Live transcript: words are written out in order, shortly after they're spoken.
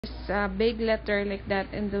a big letter like that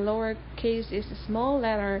and the lower case is a small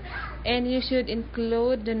letter, and you should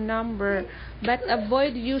include the number, but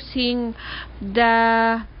avoid using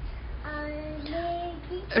the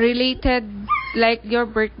related like your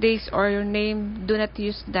birthdays or your name. Do not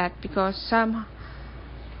use that because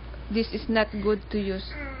this is not good to use.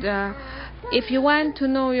 If you want to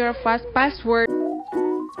know your password,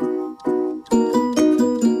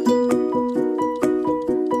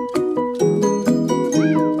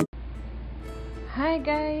 hi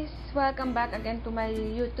guys, welcome back again to my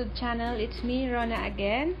YouTube channel. It's me, Rona,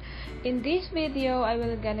 again. In this video I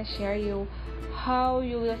will gonna share you how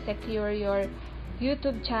you will secure your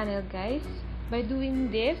YouTube channel, guys. By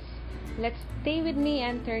doing this, let's stay with me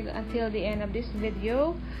until the end of this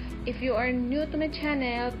video. If you are new to my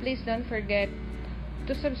channel, please don't forget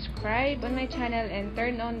to subscribe on my channel and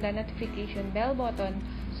turn on the notification bell button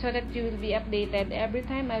so that you will be updated every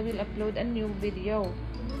time I will upload a new video.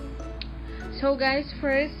 So guys,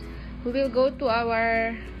 first we will go to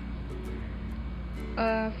our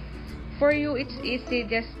for you it's easy,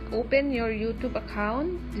 just open your YouTube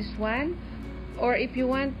account, this one, or if you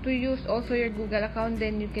want to use also your Google account,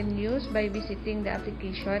 then you can use by visiting the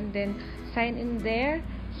application, then sign in there.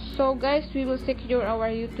 So guys, we will secure our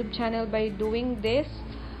YouTube channel by doing this,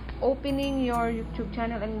 opening your YouTube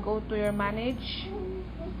channel and go to your manage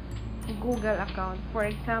Google account. For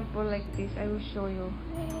example, like this, I will show you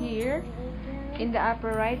here. In the upper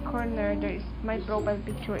right corner, there is my profile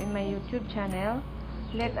picture in my YouTube channel.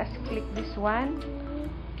 Let us click this one.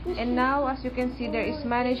 And now, as you can see, there is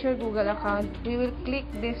manage your Google account. We will click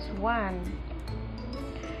this one.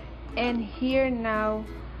 And here now,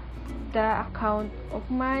 the account of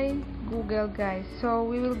my Google, guys. So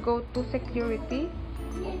we will go to security.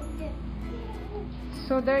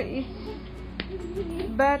 So there is,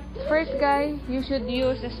 but first guys, you should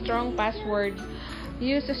use a strong password.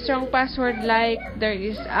 Use a strong password like there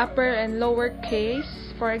is upper and lower case.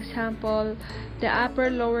 For example, the upper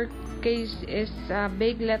lower case is a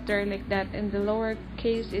big letter like that and the lower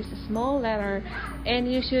case is a small letter,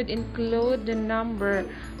 and you should include the number,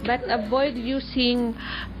 but avoid using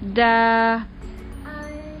the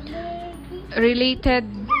related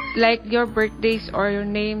like your birthdays or your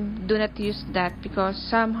name. Do not use that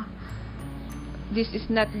because this is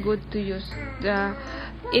not good to use.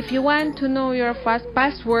 If you want to know your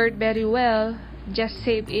password very well, just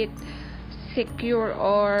save it secure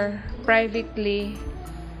or privately,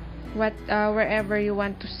 wherever you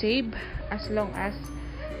want to save, as long as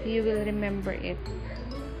you will remember it,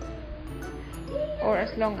 or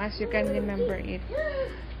as long as you can remember it.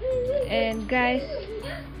 And guys,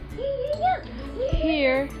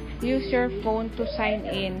 here use your phone to sign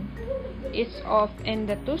in. It's off, and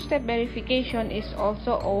the two-step verification is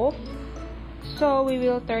also off. So we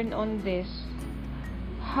will turn on this.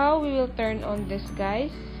 How we will turn on this,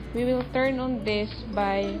 guys? We will turn on this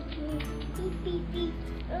by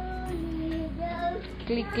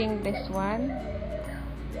clicking this one.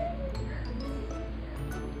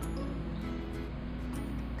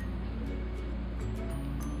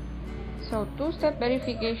 So two-step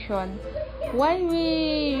verification. Why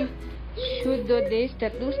we should do this, the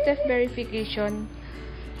two-step verification?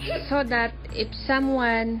 So that if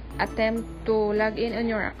someone attempt to log in on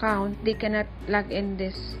your account, they cannot log in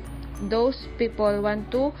this. Those people want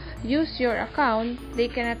to use your account, they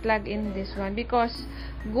cannot log in this one because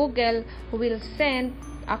Google will send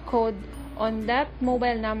a code on that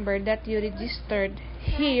mobile number that you registered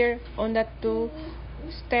here on that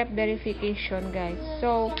two-step verification, guys.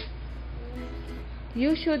 So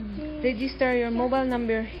you should register your mobile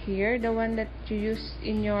number here, the one that you use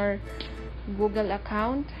in your Google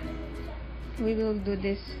account. We will do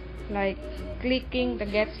this like clicking the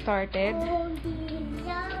get started.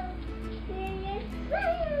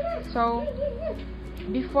 So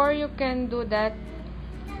before you can do that,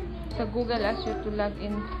 the Google asks you to log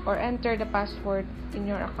in or enter the password in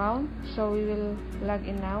your account. So we will log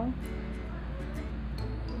in now.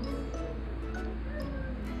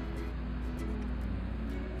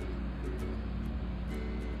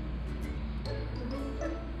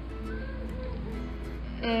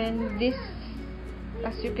 And this,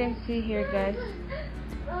 as you can see here, guys,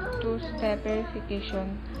 two-step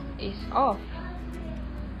verification is off.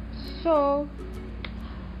 So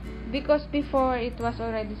because before it was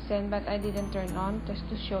already sent, but I didn't turn on, just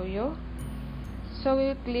to show you. So we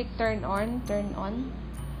will click turn on.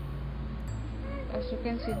 As you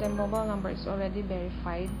can see, the mobile number is already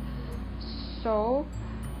verified. So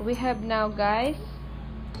we have now, guys,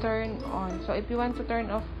 turn on. So if you want to turn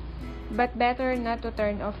off, but better not to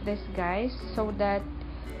turn off this, guys, so that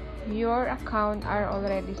your account are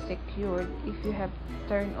already secured if you have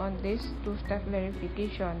turned on this two-step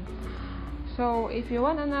verification. So if you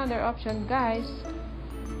want another option, guys,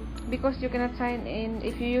 because you cannot sign in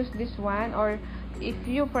if you use this one, or if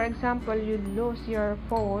you, for example, you lose your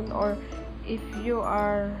phone, or if you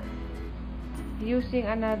are using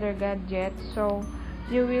another gadget, so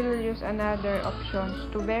you will use another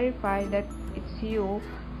options to verify that it's you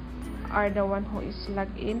are the one who is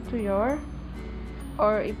logged into your,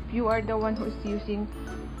 or if you are the one who is using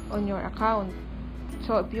on your account.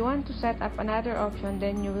 So if you want to set up another option,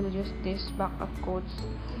 then you will use this backup codes,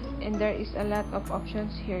 and there is a lot of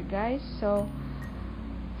options here, guys. So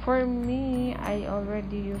for me, I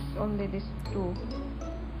already use only these two.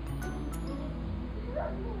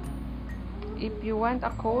 If you want a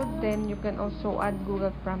code, then you can also add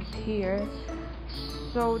Google prompts here.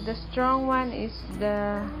 So the strong one is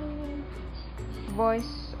the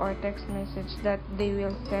voice or text message that they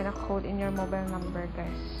will send a code in your mobile number,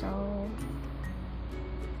 guys. So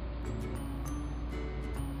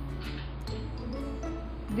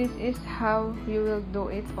this is how you will do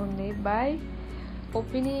it, only by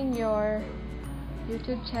opening your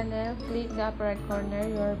YouTube channel, click the upper right corner,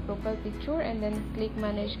 your profile picture, and then click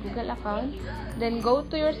manage Google account. Then go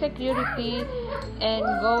to your security and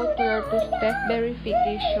go to your two-step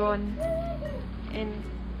verification and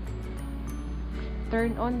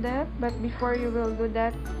turn on that. But before you will do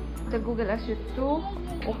that, the Google asks you to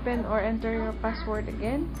open or enter your password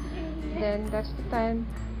again. Then that's the time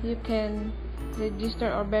you can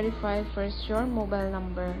register or verify first your mobile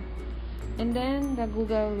number, and then the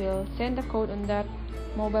Google will send a code on that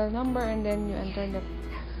mobile number, and then you enter the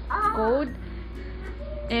code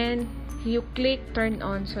and you click turn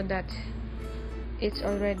on, so that it's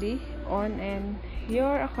already on and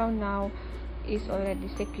your account now is already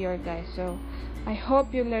secure, guys. So I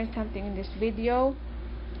hope you learned something in this video.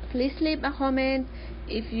 Please leave a comment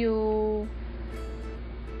if you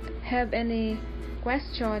have any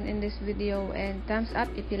question in this video, and thumbs up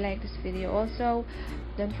if you like this video. Also,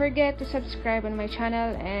 don't forget to subscribe on my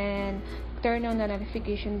channel and turn on the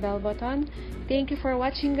notification bell button. Thank you for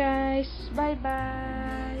watching, guys. Bye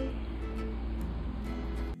bye.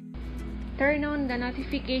 Turn on the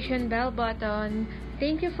notification bell button.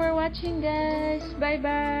 Thank you for watching, guys. Bye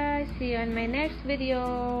bye. See you on my next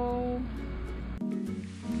video.